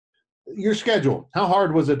Your schedule, how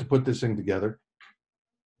hard was it to put this thing together?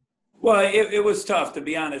 Well, it was tough, to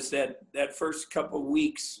be honest, that first couple of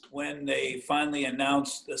weeks when they finally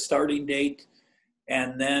announced the starting date.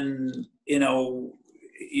 And then,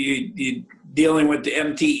 you dealing with the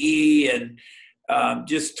MTE and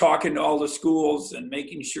just talking to all the schools and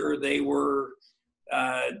making sure they were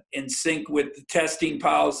in sync with the testing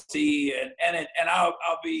policy. And I'll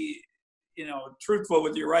be, truthful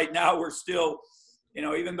with you right now. We're still,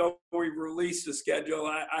 even though we've released the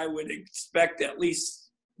schedule, I would expect at least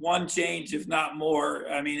one change, if not more.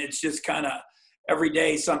 I mean, it's just kind of every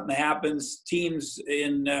day something happens. Teams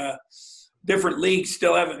in different leagues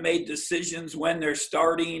still haven't made decisions when they're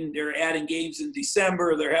starting. They're adding games in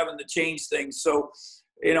December. They're having to change things. So,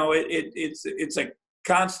 it's a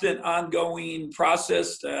constant ongoing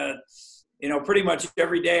process. Pretty much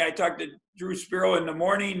every day I talk to Drew Spiro in the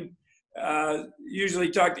morning, usually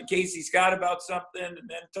talk to Casey Scott about something, and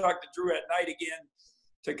then talk to Drew at night again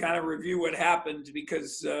to kind of review what happened,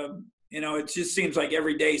 because, it just seems like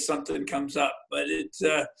every day something comes up. But it's,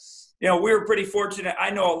 we were pretty fortunate.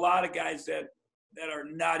 I know a lot of guys that are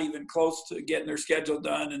not even close to getting their schedule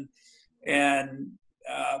done. And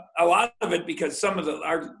a lot of it because some of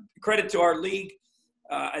our credit to our league,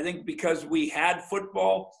 I think because we had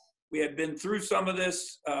football, we had been through some of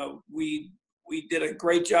this. We did a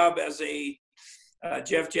great job as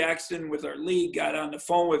Jeff Jackson with our league, got on the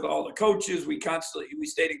phone with all the coaches. We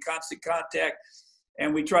stayed in constant contact,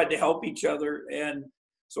 and we tried to help each other. And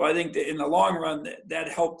so I think that in the long run, that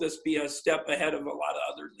helped us be a step ahead of a lot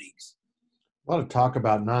of other leagues. A lot of talk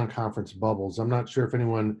about non-conference bubbles. I'm not sure if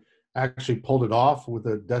anyone actually pulled it off with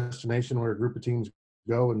a destination where a group of teams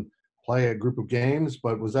go and play a group of games,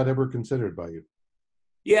 but was that ever considered by you?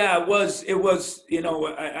 Yeah, it was,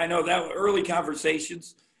 I know that early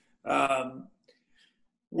conversations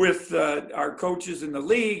with our coaches in the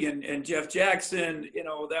league and Jeff Jackson,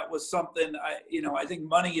 that was something, I think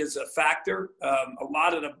money is a factor. A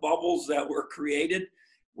lot of the bubbles that were created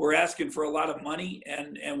were asking for a lot of money,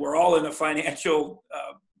 and we're all in a financial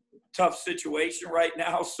tough situation right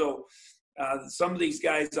now. So some of these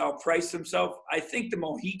guys outprice themselves. I think the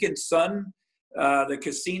Mohegan Sun, the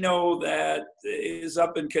casino that is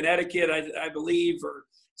up in Connecticut, I believe, or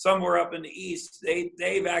somewhere up in the East,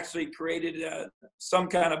 they've actually created some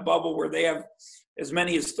kind of bubble where they have as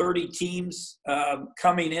many as 30 teams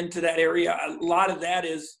coming into that area. A lot of that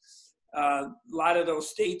is a lot of those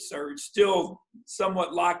states are still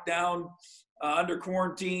somewhat locked down, under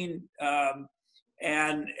quarantine,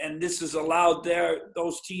 and this has allowed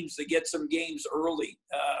those teams to get some games early.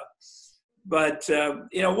 But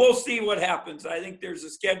we'll see what happens. I think there's a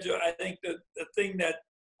schedule. I think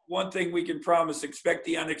one thing we can promise, expect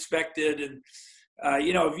the unexpected. And,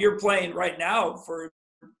 if you're playing right now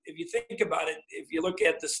if you think about it, if you look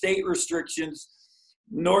at the state restrictions,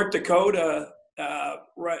 North Dakota,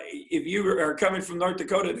 right, if you are coming from North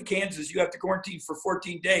Dakota to Kansas, you have to quarantine for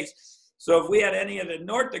 14 days. So if we had any of the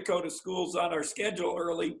North Dakota schools on our schedule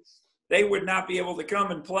early, they would not be able to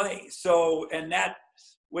come and play. So, and that,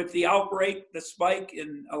 with the outbreak, the spike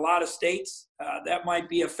in a lot of states, that might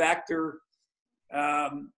be a factor,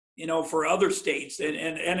 for other states,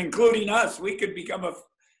 and including us. We could become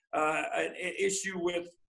an issue with,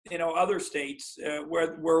 other states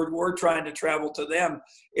where we're trying to travel to them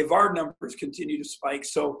if our numbers continue to spike.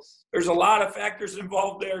 So there's a lot of factors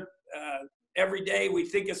involved there. Every day we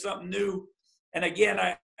think of something new. And again,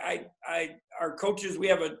 our coaches, we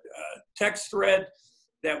have a text thread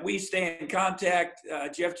that we stay in contact.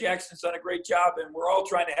 Jeff Jackson's done a great job, and we're all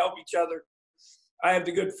trying to help each other. I have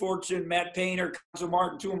the good fortune, Matt Painter, Council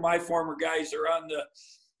Martin, two of my former guys are on the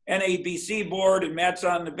NABC board, and Matt's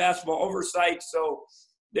on the basketball oversight. So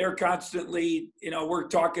they're constantly, we're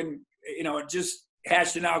talking, just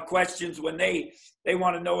hashing out questions when they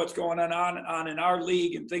want to know what's going on in our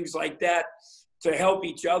league and things like that, to help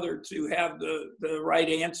each other to have the right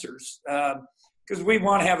answers. Because we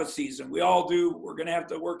want to have a season. We all do. We're going to have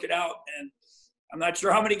to work it out. And I'm not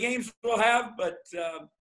sure how many games we'll have, but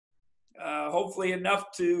hopefully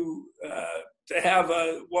enough to have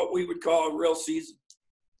what we would call a real season.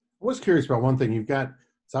 I was curious about one thing. You've got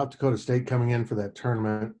South Dakota State coming in for that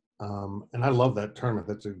tournament, and I love that tournament.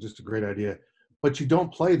 That's just a great idea. But you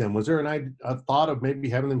don't play them. Was there a thought of maybe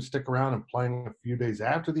having them stick around and playing a few days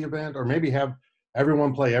after the event, or maybe have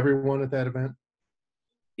everyone play everyone at that event?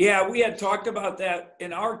 Yeah, we had talked about that.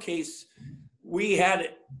 In our case, we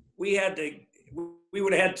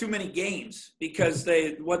would have had too many games, because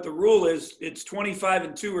what the rule is, it's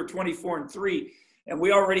 25-2 or 24-3, and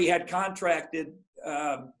we already had contracted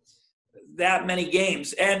that many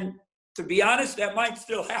games. And to be honest, that might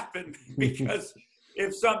still happen, because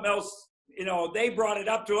if something else, they brought it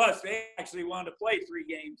up to us. They actually wanted to play 3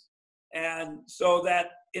 games. And so that,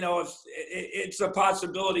 if it's a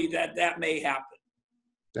possibility that may happen.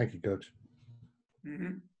 Thank you, Coach.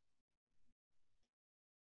 Mm-hmm.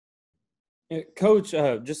 Coach,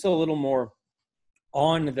 just a little more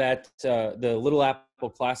on that, the Little Apple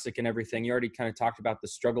Classic and everything. You already kind of talked about the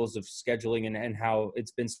struggles of scheduling and how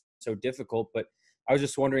it's been so difficult, but I was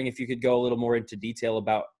just wondering if you could go a little more into detail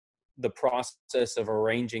about the process of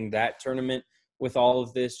arranging that tournament with all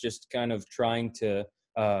of this, just kind of trying to,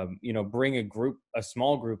 bring a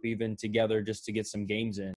small group even together just to get some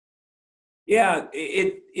games in. Yeah,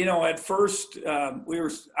 at first we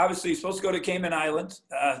were obviously supposed to go to Cayman Islands.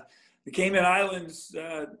 The Cayman Islands,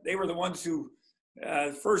 they were the ones who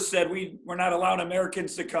first said we're not allowing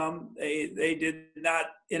Americans to come. They did not,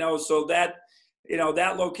 so that,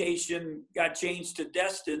 that location got changed to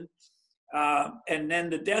Destin. And then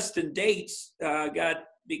the Destin dates got,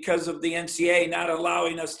 because of the NCAA not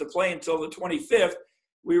allowing us to play until the 25th,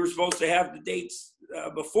 we were supposed to have the dates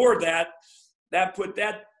before that. That put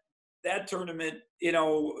that tournament,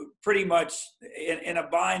 pretty much in a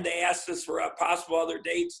bind. They asked us for possible other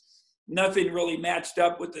dates. Nothing really matched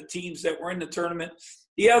up with the teams that were in the tournament.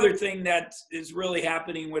 The other thing that is really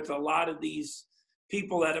happening with a lot of these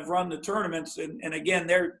people that have run the tournaments, and again,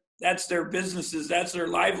 that's their businesses, that's their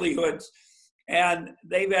livelihoods, and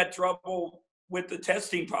they've had trouble with the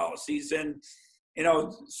testing policies. And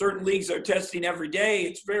certain leagues are testing every day.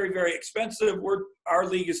 It's very, very expensive. Our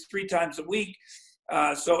league is 3 times a week.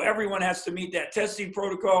 So everyone has to meet that testing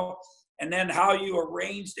protocol, and then how you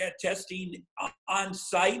arrange that testing on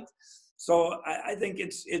site. So I think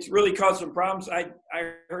it's really caused some problems. I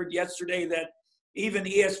heard yesterday that even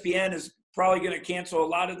ESPN is probably going to cancel a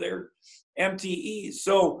lot of their MTEs.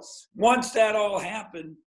 So once that all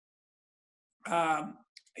happened,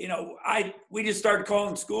 we just started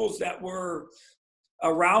calling schools that were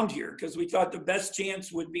around here, because we thought the best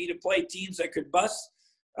chance would be to play teams that could bus,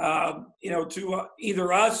 to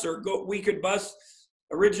either us or we could bus.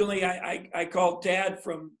 Originally, I called Tad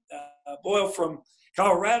from Boyle from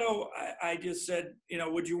Colorado. I just said,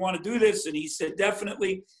 would you want to do this? And he said,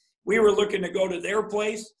 definitely. We were looking to go to their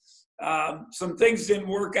place. Some things didn't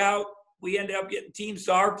work out. We ended up getting teams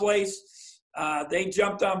to our place. They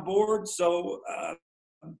jumped on board. So,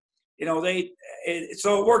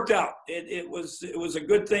 so it worked out. It was a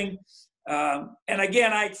good thing. And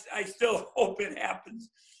again, I still hope it happens.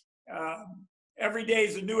 Every day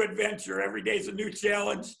is a new adventure. Every day is a new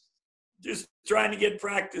challenge. Just trying to get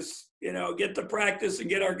practice, get the practice and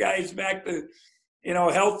get our guys back to,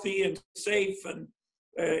 healthy and safe. And,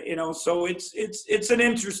 so it's an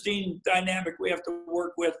interesting dynamic we have to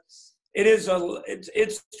work with.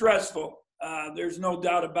 It's stressful. There's no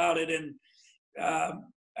doubt about it. And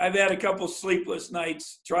I've had a couple sleepless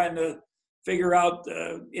nights trying to figure out,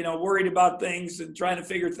 worried about things and trying to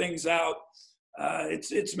figure things out.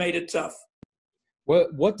 It's made it tough.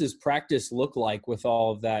 What does practice look like with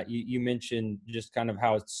all of that? You mentioned just kind of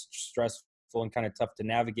how it's stressful and kind of tough to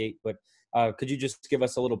navigate, but could you just give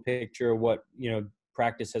us a little picture of what,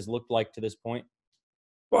 practice has looked like to this point?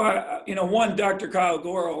 Well, one, Dr. Kyle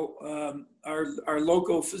Gorel, our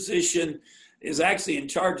local physician, is actually in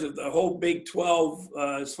charge of the whole Big 12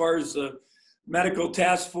 as far as the medical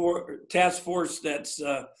task force that's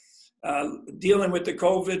dealing with the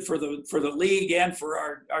COVID for the league and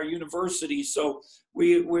for our university. So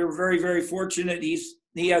we're very, very fortunate.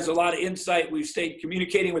 He has a lot of insight. We've stayed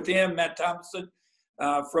communicating with him, Matt Thompson,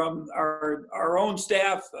 from our own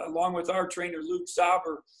staff, along with our trainer, Luke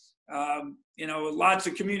Sauber. Lots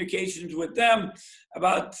of communications with them.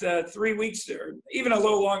 About 3 weeks, or even a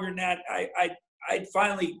little longer than that, I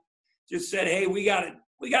finally just said, hey, we got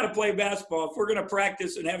to play basketball. If we're going to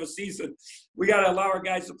practice and have a season, we got to allow our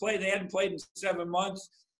guys to play. They hadn't played in 7 months.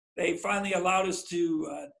 They finally allowed us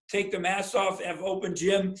to take the mask off, have open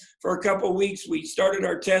gym for a couple of weeks. We started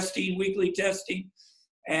our weekly testing,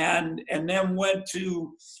 and then went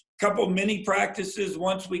to a couple mini practices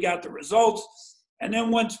once we got the results. And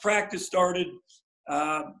then once practice started,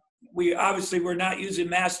 we obviously were not using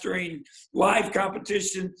masks during live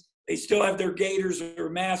competition. They still have their gaiters or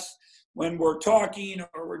masks when we're talking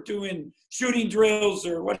or we're doing shooting drills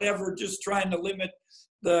or whatever, just trying to limit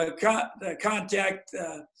the contact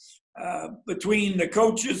between the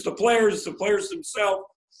coaches, the players themselves.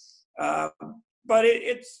 But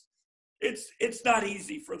it's not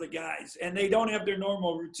easy for the guys, and they don't have their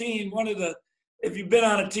normal routine. If you've been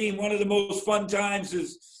on a team, one of the most fun times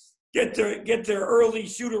is get there early,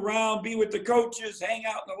 shoot around, be with the coaches, hang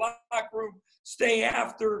out in the locker room, stay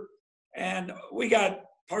after. And we got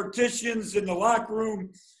partitions in the locker room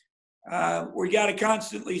We got to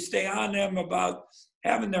constantly stay on them about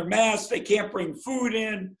having their masks. They can't bring food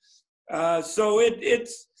in. So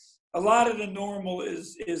it's a lot of the normal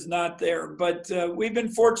is not there. But we've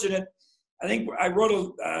been fortunate. I think I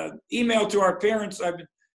wrote an email to our parents. I've been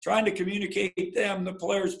trying to communicate them, the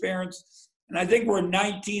players' parents. And I think we're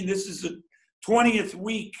 19. This is the 20th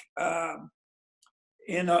week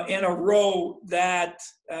in a row that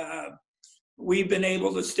we've been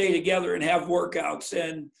able to stay together and have workouts.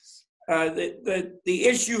 And the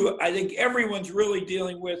issue I think everyone's really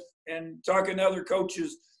dealing with, and talking to other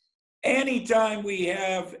coaches, anytime we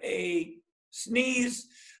have a sneeze,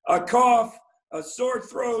 a cough, a sore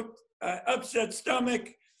throat, upset stomach,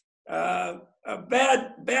 a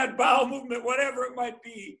bad bowel movement, whatever it might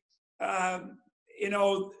be,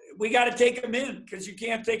 we got to take them in because you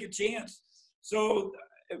can't take a chance. So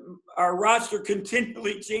our roster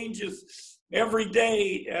continually changes every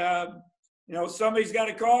day. Somebody's got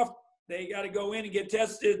a cough, they got to go in and get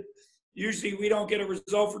tested. Usually we don't get a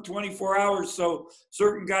result for 24 hours. So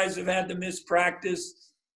certain guys have had to miss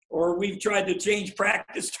practice, or we've tried to change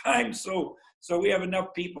practice time. So we have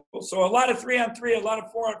enough people. So a lot of 3-on-3, a lot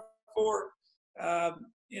of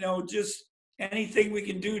 4-on-4, just anything we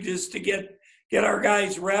can do just to get our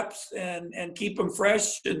guys reps and keep them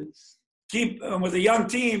fresh and keep them with a young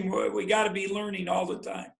team. We got to be learning all the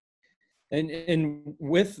time. And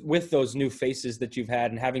with those new faces that you've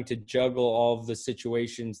had and having to juggle all of the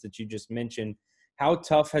situations that you just mentioned, how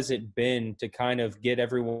tough has it been to kind of get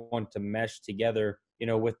everyone to mesh together,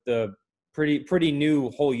 with the pretty new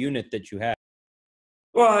whole unit that you have?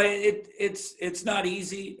 Well, it's not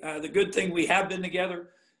easy. The good thing, we have been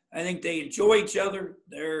together. I think they enjoy each other.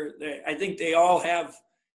 I think they all have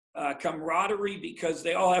camaraderie because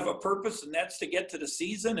they all have a purpose, and that's to get to the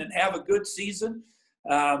season and have a good season.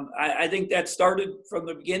 I think that started from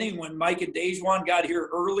the beginning when Mike and Dejuan got here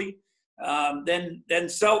early. Then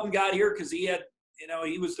Selton got here because he had,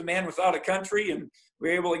 he was the man without a country, and we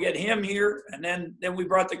were able to get him here. And then we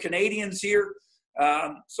brought the Canadians here.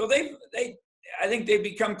 So I think they've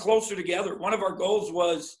become closer together. One of our goals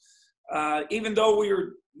was, even though we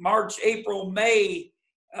were March, April, May,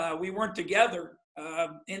 we weren't together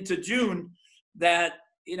into June, that,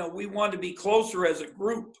 we wanted to be closer as a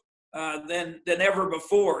group than ever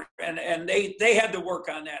before. And they had to work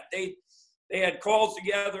on that. They had calls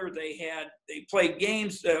together. They played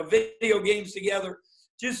games, video games together,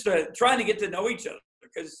 just trying to get to know each other.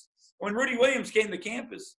 Because when Rudy Williams came to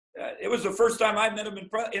campus, it was the first time I met him in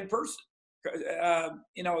person.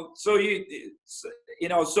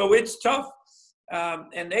 So it's tough.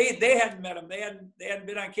 And they hadn't met him. They hadn't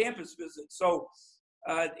been on campus visits. So,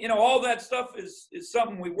 all that stuff is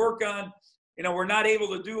something we work on. We're not able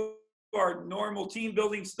to do our normal team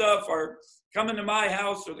building stuff, or coming to my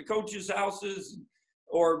house or the coaches' houses,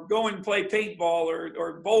 or go and play paintball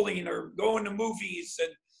or bowling or going to movies.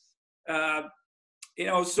 And,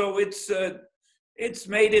 so it's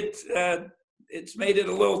made it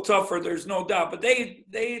a little tougher. There's no doubt, but they've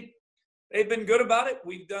been good about it.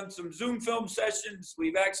 We've done some Zoom film sessions.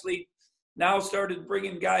 We've actually now started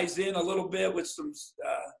bringing guys in a little bit with some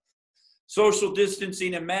social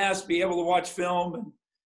distancing and masks, be able to watch film, and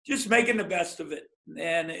just making the best of it.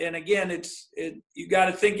 And again, you got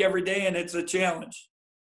to think every day, and it's a challenge.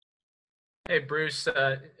 Hey, Bruce,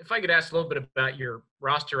 if I could ask a little bit about your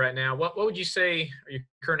roster right now, what would you say are your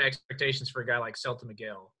current expectations for a guy like Selton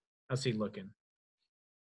Miguel? How's he looking?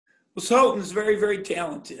 Well, Selton's very, very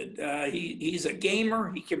talented. He's a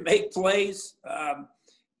gamer. He can make plays.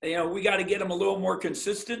 We got to get him a little more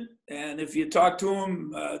consistent. And if you talk to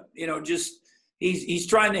him, he's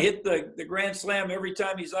trying to hit the grand slam every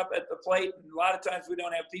time he's up at the plate. And a lot of times we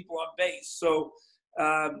don't have people on base. So,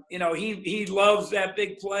 he loves that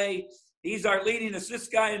big play. He's our leading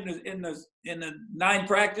assist guy in the 9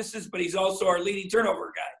 practices, but he's also our leading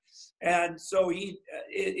turnover guy. And so we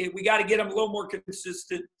got to get him a little more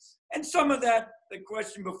consistent. And some of that, the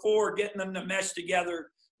question before, getting them to mesh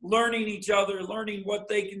together, learning each other, learning what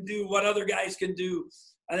they can do, what other guys can do.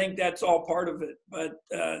 I think that's all part of it. But,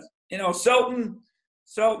 Selton,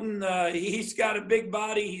 he's got a big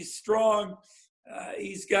body. He's strong.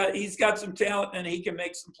 He's got some talent, and he can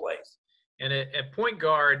make some plays. And at point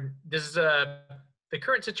guard, does the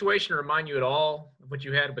current situation remind you at all of what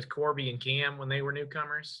you had with Corby and Cam when they were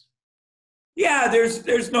newcomers? Yeah,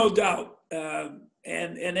 there's no doubt.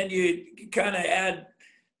 And then you kind of add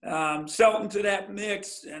Selton to that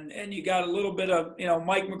mix, and you got a little bit of,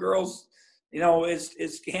 Mike McGurl's,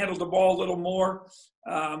 is handled the ball a little more.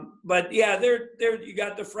 But yeah, there you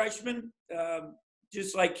got the freshmen,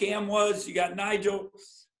 just like Cam was. You got Nigel,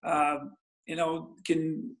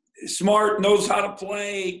 smart, knows how to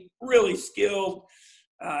play, really skilled,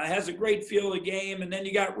 has a great feel of the game. And then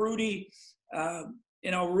you got Rudy.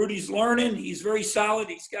 Rudy's learning. He's very solid.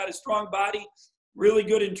 He's got a strong body, really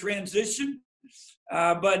good in transition.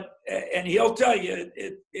 And he'll tell you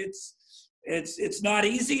it's not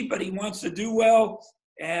easy, but he wants to do well,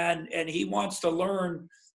 and he wants to learn.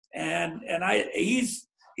 He's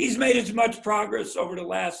made as much progress over the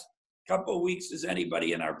last couple of weeks as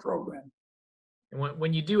anybody in our program. And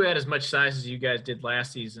when you do add as much size as you guys did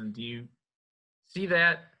last season, do you see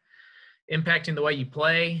that impacting the way you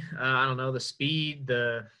play? I don't know, the speed,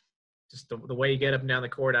 the way you get up and down the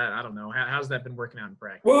court. I don't know. How's that been working out in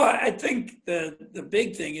practice? Well, I think the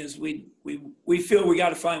big thing is we feel we got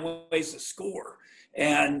to find ways to score.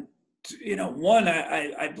 And, one,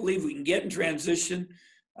 I believe we can get in transition,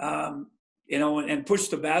 and push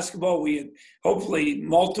the basketball. We hopefully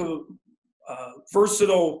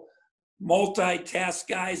versatile, multitask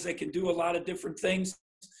guys that can do a lot of different things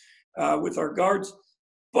with our guards.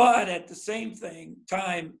 But at the same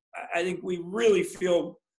time, I think we really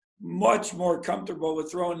feel much more comfortable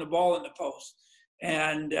with throwing the ball in the post.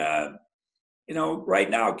 And, right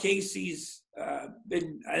now, Casey's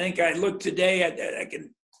been, I think I looked today, I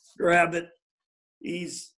can grab it.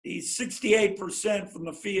 He's 68% from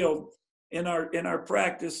the field in our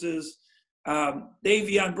practices.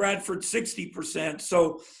 Davion Bradford, 60%.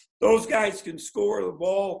 So those guys can score the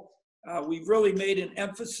ball. We've really made an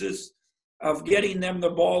emphasis of getting them the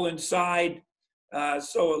ball inside.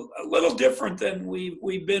 So a little different than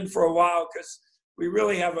we've been for a while, because we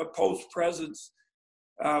really have a post presence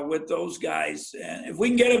with those guys. And if we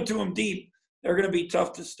can get them deep, they're going to be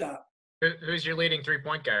tough to stop. Who's your leading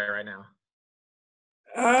three-point guy right now?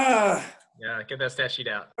 Yeah, get that stat sheet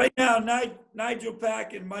out. Right now, Nigel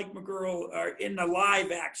Pack and Mike McGurl are in the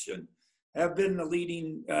live action, have been the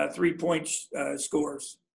leading three-point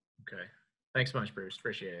scorers. Okay. Thanks so much, Bruce.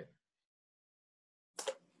 Appreciate it.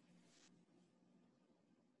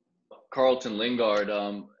 Carlton Lingard,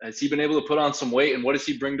 has he been able to put on some weight, and what does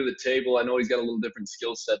he bring to the table? I know he's got a little different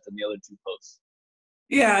skill set than the other two posts.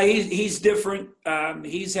 Yeah, he's different.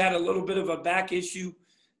 He's had a little bit of a back issue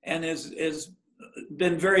and has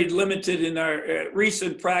been very limited in our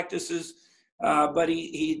recent practices, but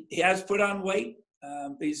he has put on weight.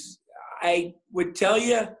 I would tell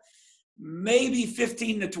you, maybe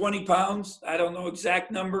 15 to 20 pounds. I don't know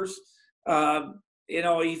exact numbers.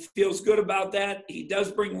 He feels good about that. He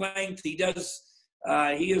does bring length. He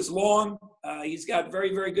is long. He's got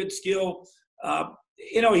very, very good skill.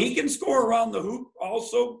 He can score around the hoop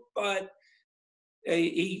also, but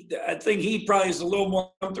I think he probably is a little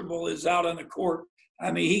more comfortable is out on the court.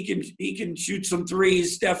 I mean, he can shoot some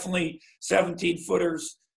threes, definitely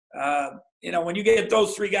 17-footers. When you get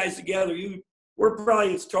those three guys together, we're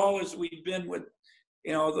probably as tall as we've been with,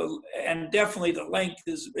 and definitely the length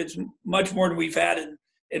it's much more than we've had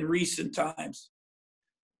in recent times.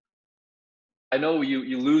 I know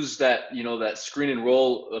you lose that, that screen and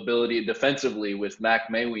roll ability defensively with Mac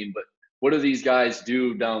Mayween, but what do these guys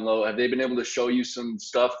do down low? Have they been able to show you some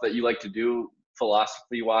stuff that you like to do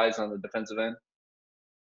philosophy-wise on the defensive end?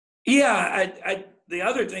 Yeah, the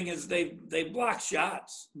other thing is they block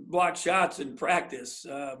shots in practice.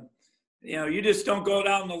 You just don't go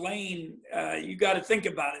down the lane. You got to think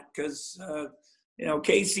about it, because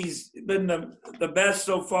Casey's been the best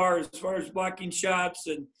so far as blocking shots,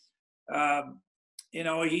 and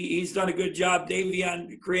he's done a good job.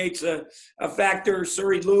 Davion creates a factor.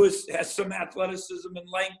 Surrey Lewis has some athleticism and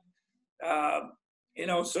length.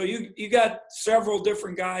 So you got several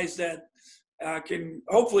different guys that can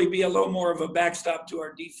hopefully be a little more of a backstop to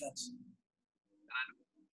our defense.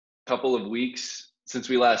 Couple of weeks since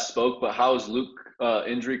we last spoke, but how's Luke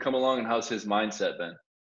injury come along, and how's his mindset been?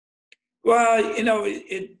 Well,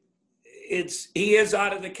 he is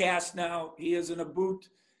out of the cast now. He is in a boot.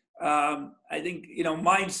 I think,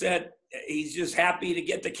 mindset, he's just happy to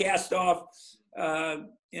get the cast off.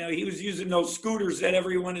 He was using those scooters that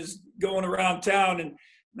everyone is going around town, and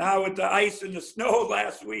now with the ice and the snow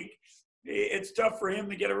last week, it's tough for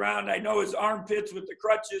him to get around. I know his armpits with the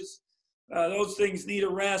crutches, those things need a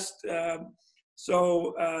rest. And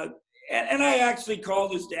I actually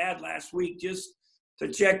called his dad last week just to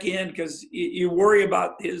check in, because you worry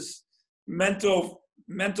about his mental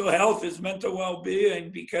health, his mental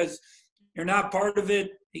well-being, because you're not part of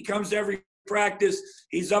it. He comes to every practice.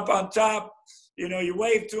 He's up on top. You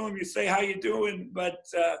wave to him, you say, how you doing? But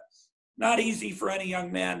not easy for any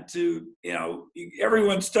young man to,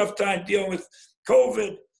 everyone's tough time dealing with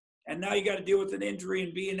COVID, and now you got to deal with an injury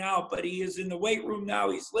and being out. But he is in the weight room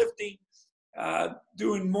now. He's lifting,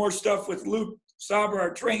 doing more stuff with Luke Saber,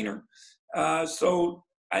 our trainer. So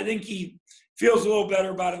I think he feels a little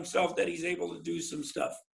better about himself that he's able to do some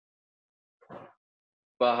stuff.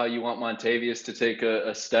 About how you want Montavious to take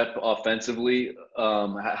a step offensively.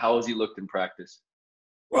 How has he looked in practice?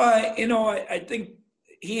 Well, I think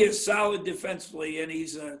he is solid defensively, and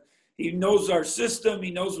he knows our system.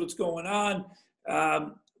 He knows what's going on.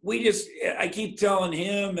 I keep telling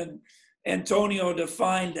him and Antonio to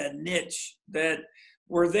find a niche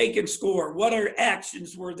where they can score. What are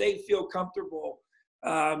actions where they feel comfortable?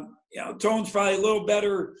 Tone's probably a little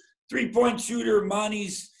better three-point shooter.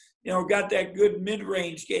 Monty's, got that good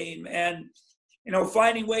mid-range game, and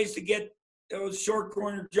finding ways to get those short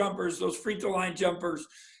corner jumpers, those free throw line jumpers,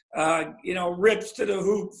 rips to the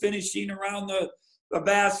hoop, finishing around the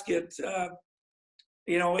basket.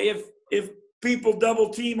 If people double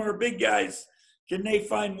team our big guys, can they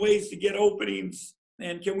find ways to get openings,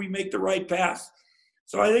 and can we make the right pass?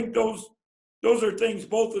 So I think those are things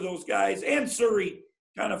both of those guys and Surrey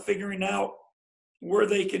kind of figuring out where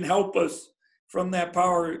they can help us from that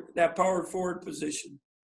power forward position.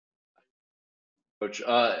 Coach,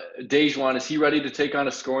 Dejuan, is he ready to take on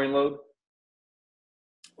a scoring load?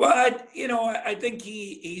 Well, I think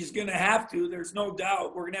he's going to have to. There's no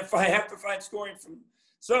doubt. We're going to have to find scoring from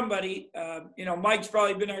somebody. Mike's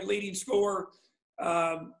probably been our leading scorer.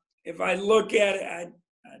 If I look at it, I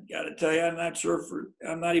got to tell you,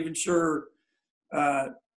 I'm not even sure.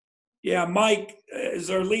 Mike is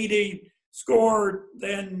our leading scorer.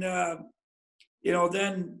 Then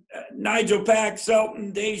Nigel Pack,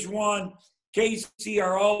 Selton, Dejuan, Casey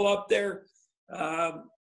are all up there. And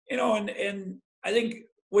I think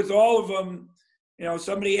with all of them,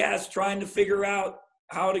 somebody asked, trying to figure out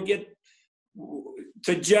how to get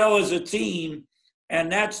to gel as a team.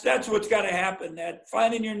 And that's what's got to happen, that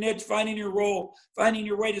finding your niche, finding your role, finding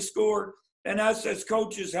your way to score, and us as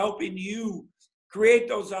coaches helping you create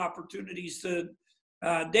those opportunities.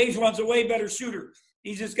 Dejuan's a way better shooter.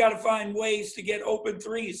 He's just got to find ways to get open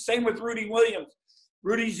threes. Same with Rudy Williams.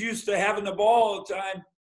 Rudy's used to having the ball all the time,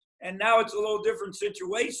 and now it's a little different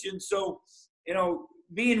situation. So,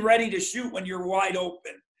 being ready to shoot when you're wide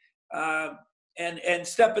open and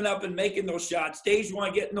stepping up and making those shots.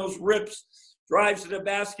 Dejuan getting those rips, drives to the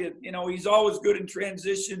basket. He's always good in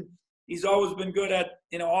transition. He's always been good at,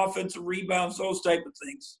 offensive rebounds, those type of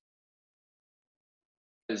things.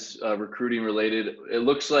 Is recruiting related. It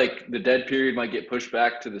looks like the dead period might get pushed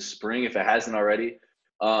back to the spring if it hasn't already.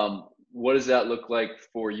 What does that look like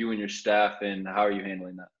for you and your staff, and how are you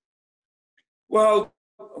handling that? Well,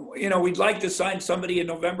 we'd like to sign somebody in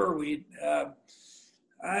November.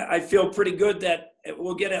 I feel pretty good that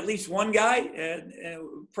we'll get at least one guy, and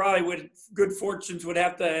probably with good fortunes would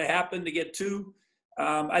have to happen to get two.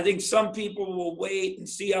 I think some people will wait and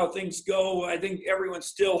see how things go. I think everyone's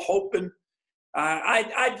still hoping.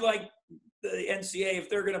 I'd like the NCAA, if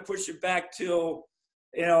they're going to push it back till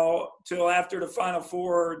after the Final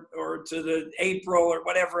Four or to the April or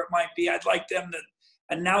whatever it might be, I'd like them to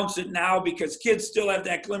announce it now, because kids still have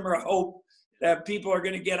that glimmer of hope that people are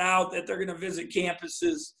going to get out, that they're going to visit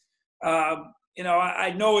campuses.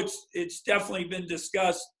 I know it's definitely been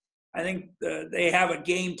discussed. I think they have a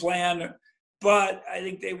game plan, but I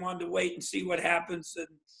think they wanted to wait and see what happens. And,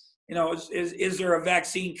 is there a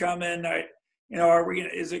vaccine coming?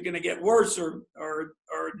 Is it going to get worse or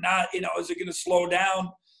not? Is it going to slow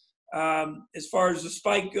down as far as the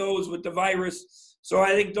spike goes with the virus? So I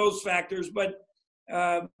think those factors, but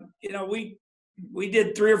we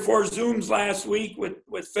did 3 or 4 Zooms last week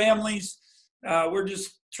with families. We're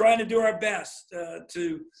just trying to do our best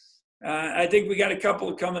I think we got a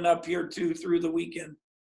couple coming up here too through the weekend.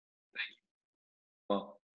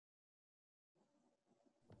 Well,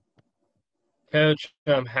 Coach,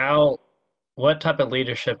 what type of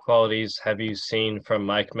leadership qualities have you seen from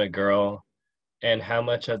Mike McGurl, and how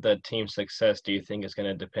much of the team's success do you think is going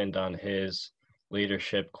to depend on his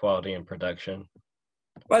leadership quality and production?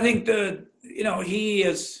 Well, I think he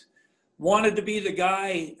has wanted to be the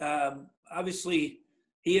guy. Obviously,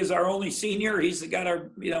 he is our only senior. He's got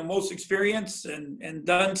our most experience and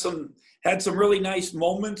had some really nice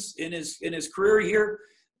moments in his career here.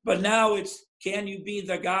 But now it's, can you be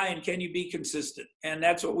the guy and can you be consistent? And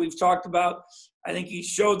that's what we've talked about. I think he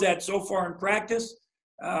showed that so far in practice.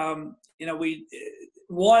 One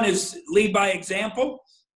is lead by example,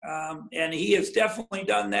 and he has definitely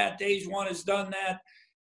done that. Dejuan has done that.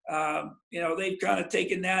 They've kind of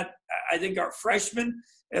taken that. I think our freshmen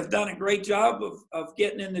have done a great job of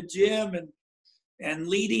getting in the gym and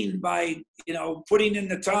leading by, putting in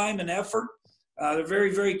the time and effort. They're a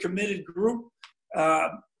very, very committed group.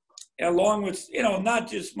 Along with, not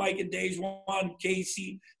just Mike and Dejuan,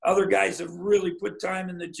 Casey, other guys have really put time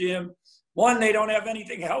in the gym. one, they don't have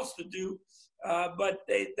anything else to do, but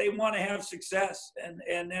they want to have success,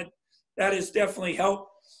 and that has definitely helped.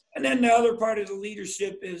 And then the other part of the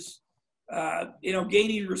leadership is,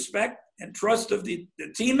 gaining respect and trust of the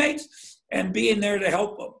teammates and being there to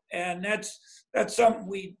help them. And that's something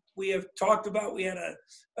we have talked about. We had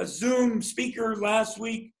a Zoom speaker last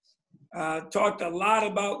week, talked a lot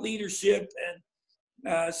about leadership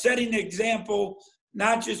and setting the example,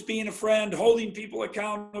 not just being a friend, holding people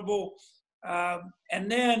accountable, and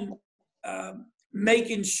then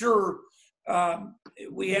making sure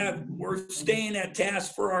we're staying at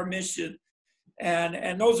task for our mission.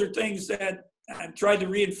 And those are things that I've tried to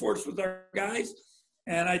reinforce with our guys,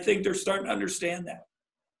 and I think they're starting to understand that.